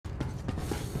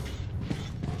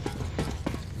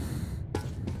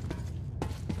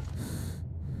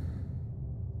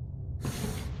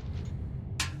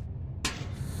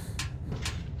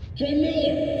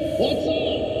What's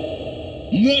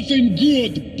up? Nothing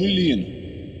good,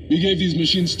 Blin. We gave these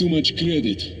machines too much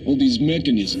credit. All these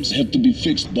mechanisms have to be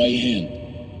fixed by hand.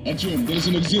 Artyom, there's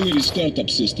an auxiliary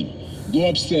startup system. Go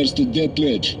upstairs to that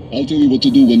ledge. I'll tell you what to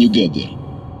do when you get there.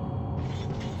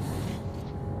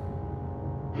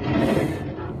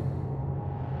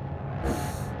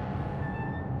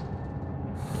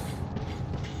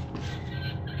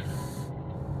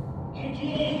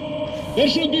 There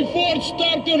should be 4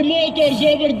 starter motors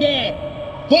over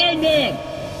there! Find them!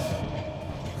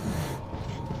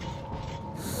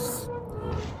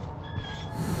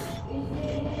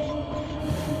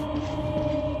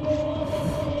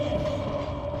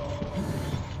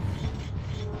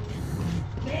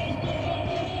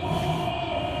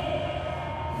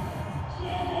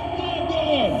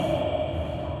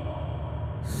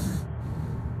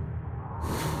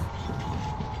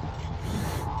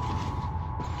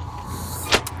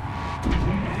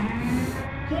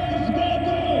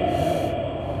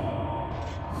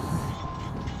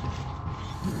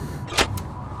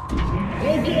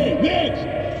 Okay, next!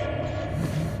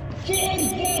 Fourth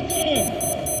button!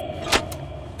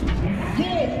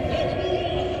 Good, let's move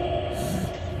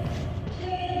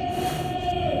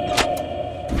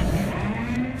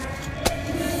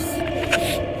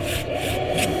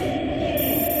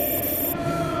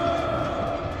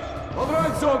on! All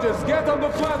right, soldiers, get on the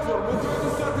platform. We'll try to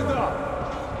start it up.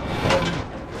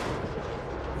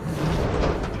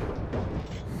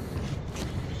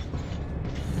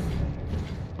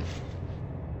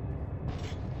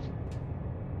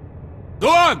 Go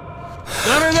on!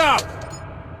 Not enough!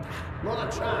 Not a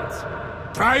chance.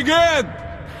 Try again!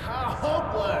 How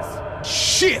hopeless!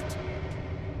 Shit!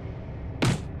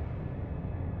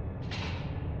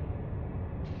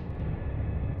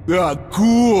 Ah,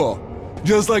 cool!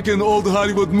 Just like in old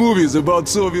Hollywood movies about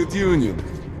Soviet Union.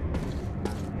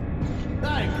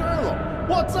 Hey, Colonel!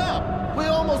 What's up? We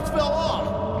almost fell off!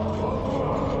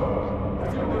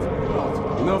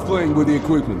 Enough playing with the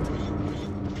equipment.